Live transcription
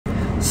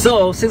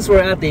So since we're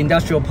at the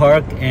industrial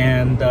park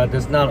and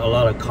there's not a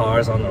lot of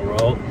cars on the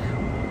road,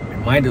 we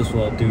might as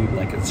well do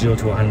like a 0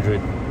 to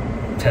 100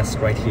 test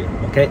right here.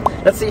 Okay,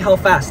 let's see how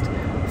fast,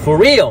 for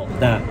real,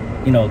 that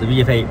the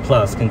VF8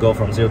 Plus can go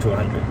from 0 to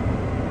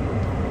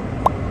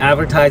 100.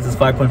 Advertised is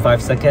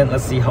 5.5 seconds.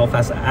 Let's see how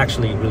fast it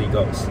actually really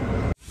goes.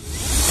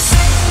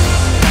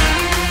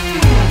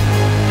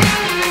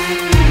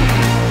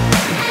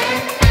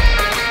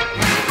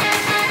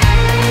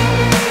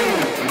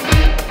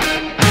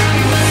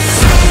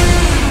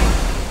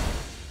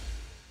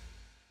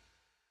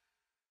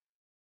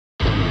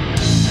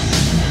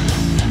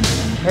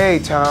 Hey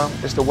Tom,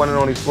 it's the one and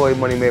only Floyd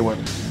Money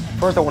Mayweather.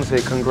 First I want to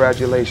say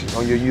congratulations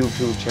on your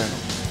YouTube channel.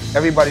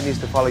 Everybody needs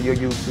to follow your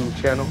YouTube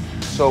channel.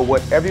 So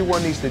what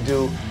everyone needs to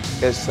do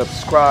is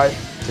subscribe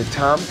to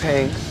Tom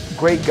Pang.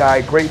 Great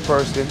guy, great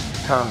person.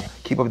 Tom,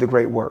 keep up the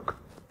great work.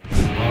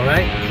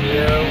 Alright,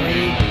 here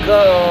we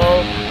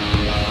go.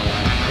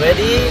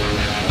 Ready,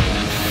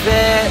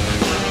 set,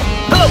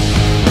 go!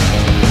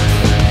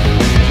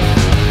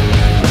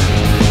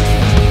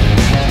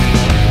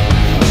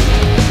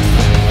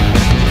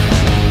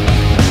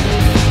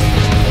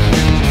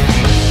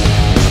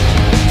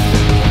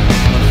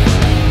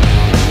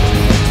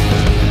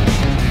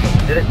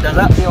 Does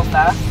that feel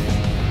fast?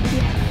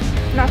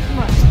 Yeah, not too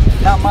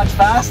much. Not much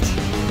fast?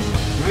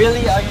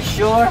 Really? Are you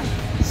sure?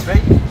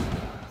 Straight?